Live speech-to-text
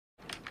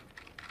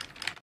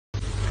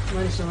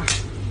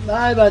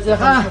ביי,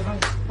 בהצלחה.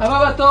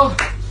 הבא בתור.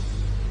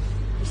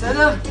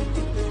 בסדר?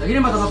 תגיד לי,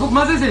 מה אתה דפוק?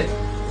 מה זה?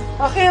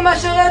 אחי, מה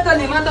שראית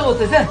לי, מה אתה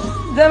רוצה?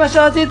 זה מה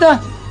שרצית?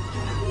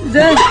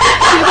 זה?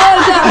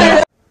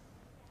 קיבלת!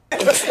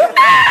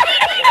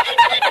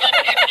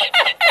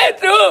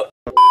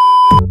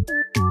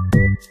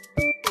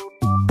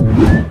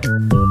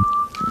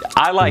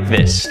 I like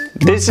this.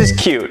 This is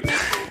cute.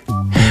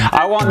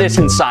 I want this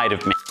inside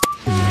of me.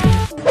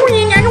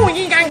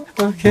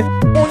 Okay.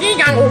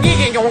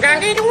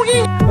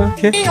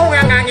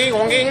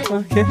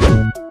 Okay.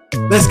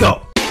 Let's go.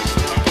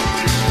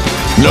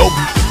 Nope.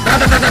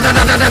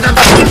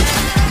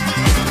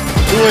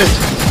 Do it.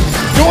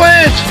 Do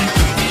it.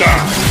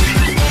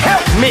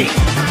 Help me.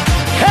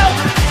 Help.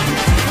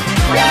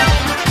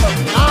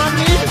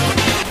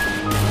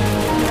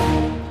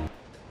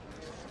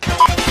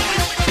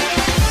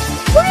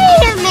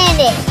 Wait a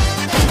minute.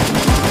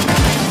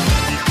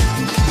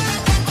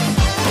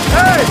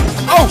 Hey.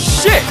 Oh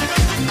shit.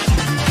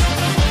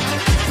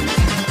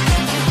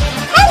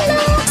 Hello.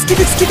 Skip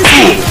it.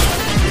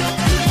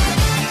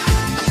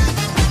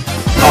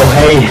 Oh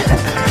hey,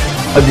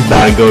 I did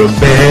not go to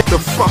bed. The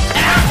fuck?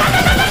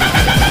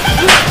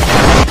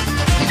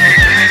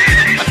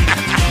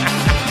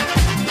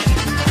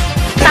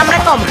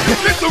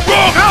 It's the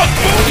wrong house,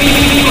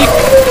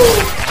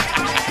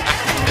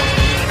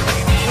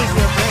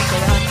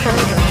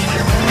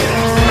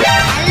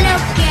 Hello,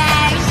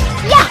 guys.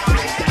 Yeah.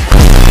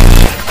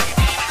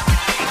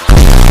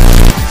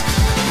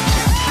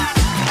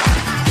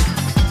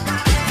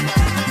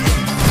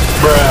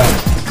 Bruh.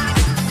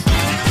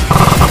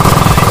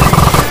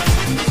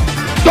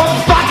 Don't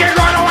fucking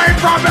run away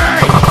from me!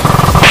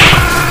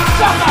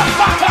 Shut the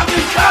fuck up,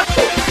 you cunt!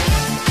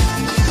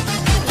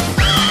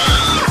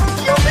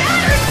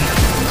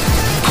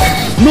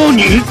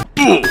 NANI?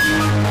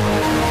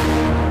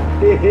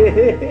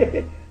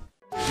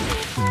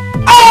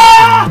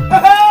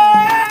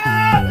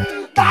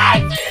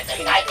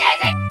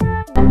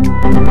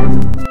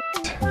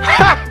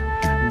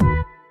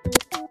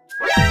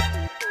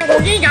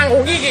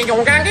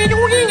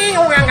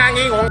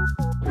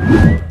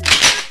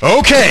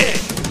 Okay.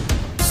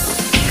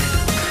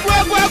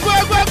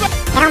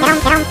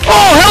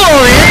 Oh, hello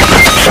there.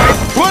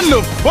 What the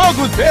fuck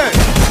was that?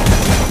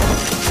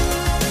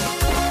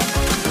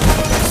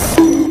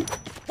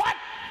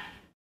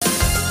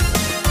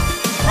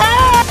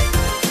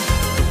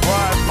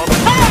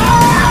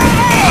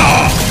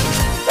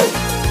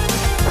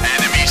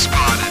 Enemy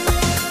spotted.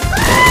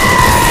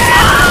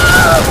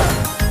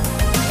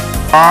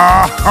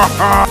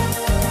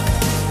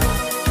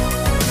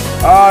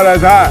 Oh,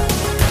 that's hot.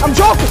 I'm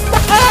joking.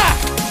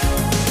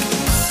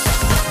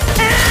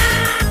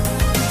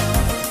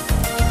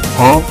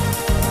 Huh?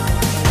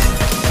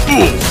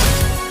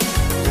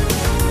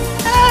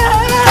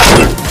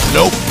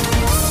 Nope.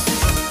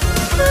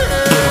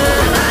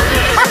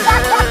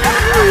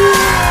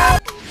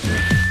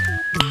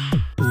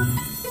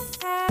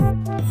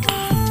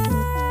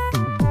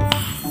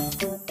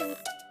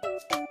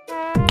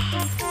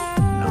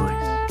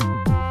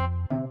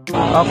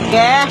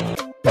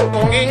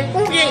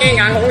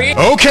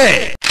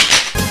 Okay.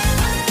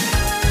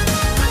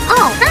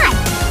 Oh, hi.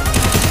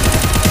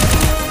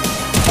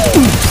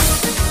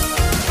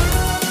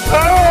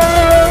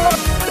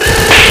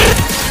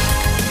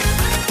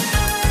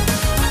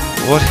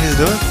 What he's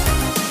doing?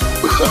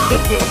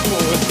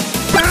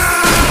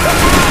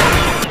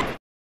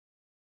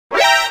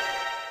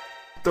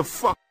 The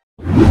fuck?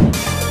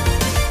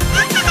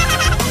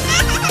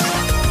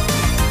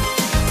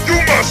 You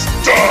must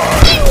die!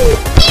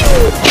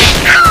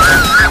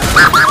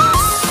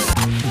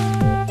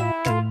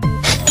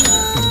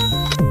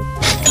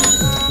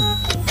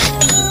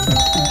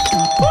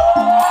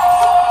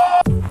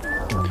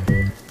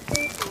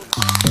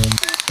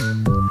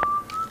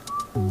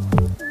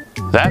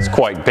 That's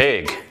quite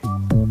big.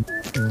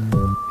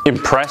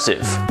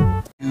 Impressive.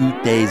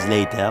 2 days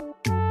later.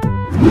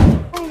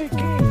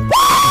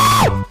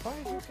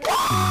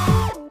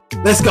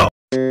 Let's go!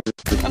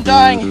 I'm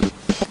dying.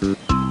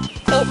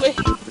 Help me.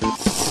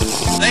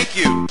 Thank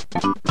you!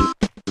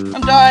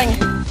 I'm dying.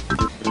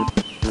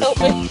 Help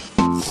me.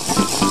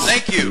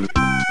 Thank you!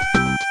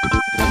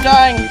 I'm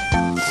dying.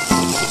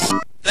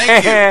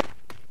 Thank you!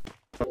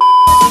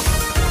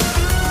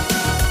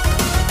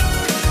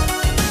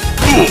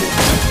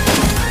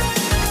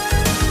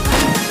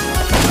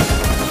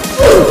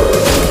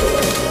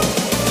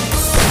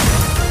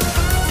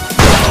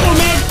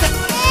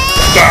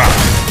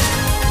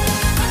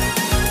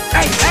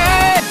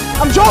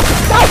 I'm joking.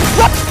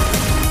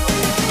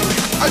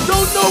 I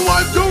don't know what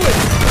I'm doing!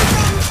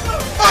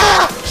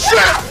 Ah!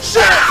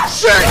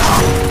 Shit!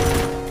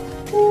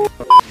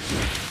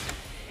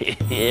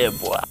 Yeah,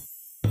 boy.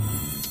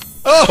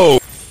 Oh!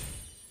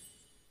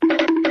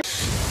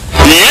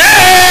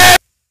 Yeah!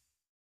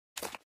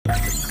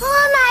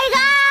 Oh my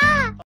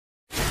god.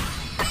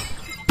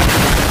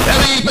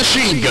 Heavy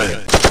machine gun!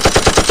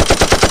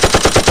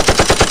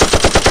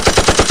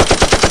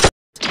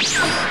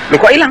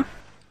 Lupa hilang.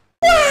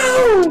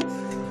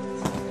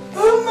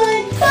 Oh my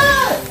god.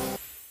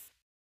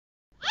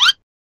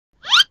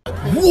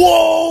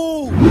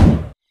 Whoa!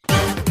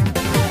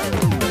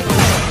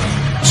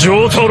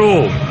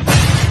 Jotaro!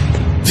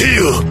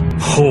 Deal!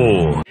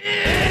 Ho!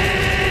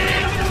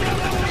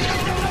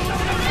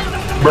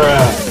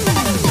 Bruh.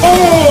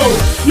 Oh!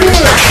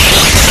 Yeah!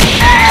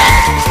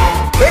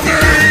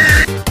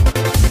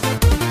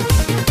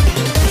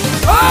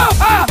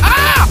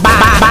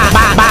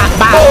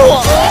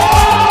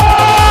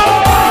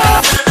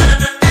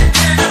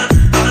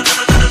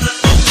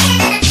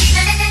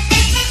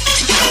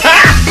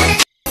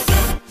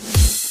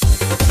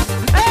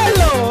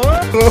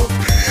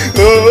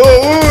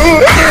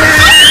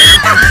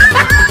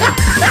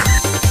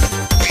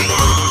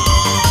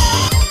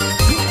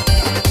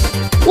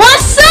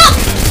 What's up?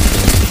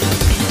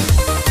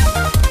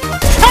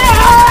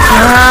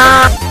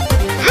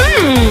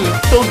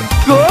 So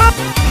good?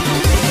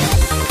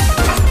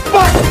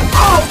 Fuck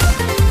off!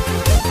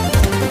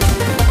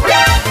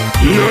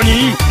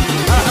 Nani?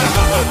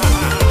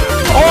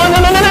 Oh, no,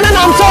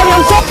 I'm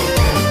sorry.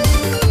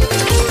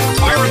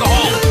 Fire in the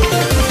hole!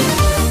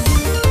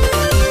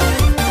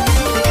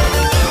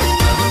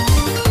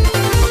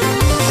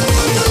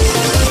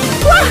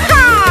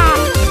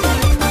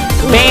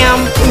 Bam,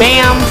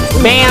 bam,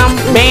 bam,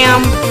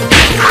 bam.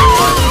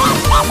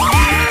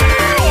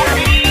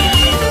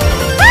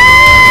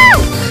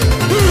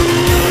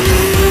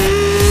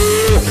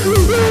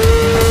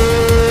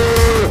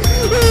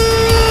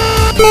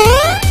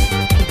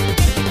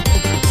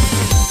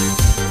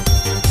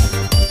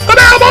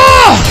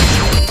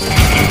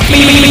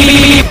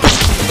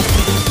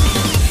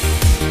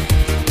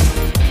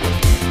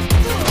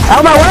 Out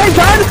of my way,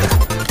 son!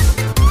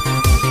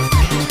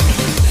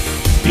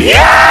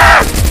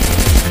 Yeah!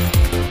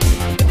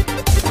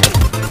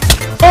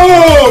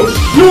 Oh,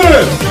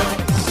 shit!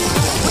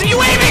 What are you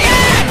aiming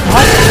at?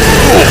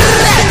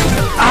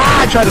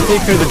 I tried to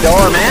peek through the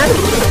door, man.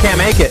 Can't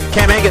make it.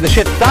 The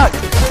shit's stuck.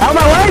 Out of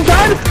my way,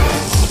 son!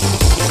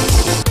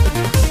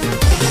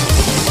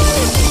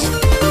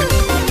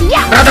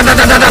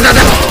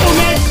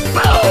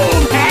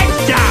 Boom!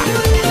 Headshot!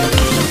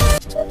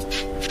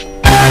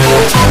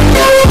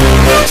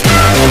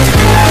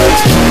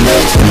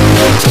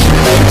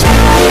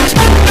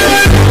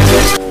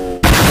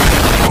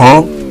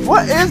 Huh?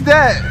 What is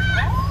that?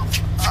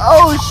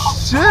 Oh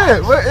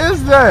shit, what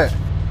is that?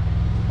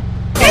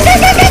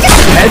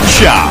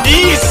 Headshot!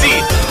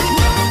 Easy!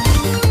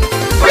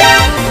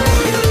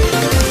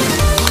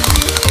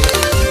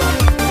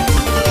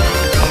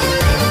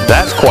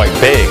 That's quite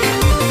big.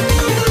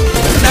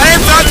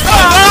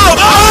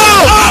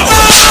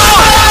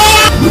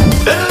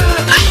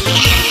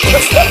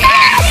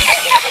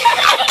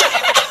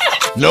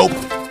 Nope.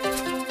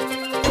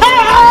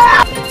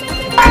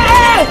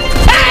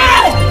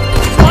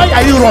 Why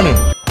are you running?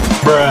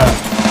 Bruh.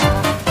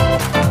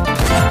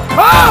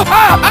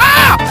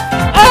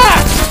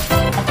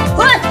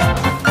 What?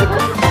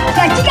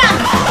 Jika.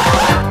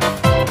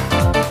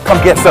 Come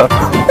get some.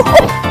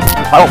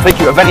 I don't think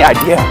you have any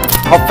idea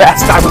how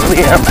fast I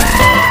really am.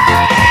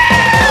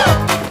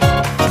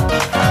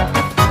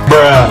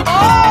 Bruh.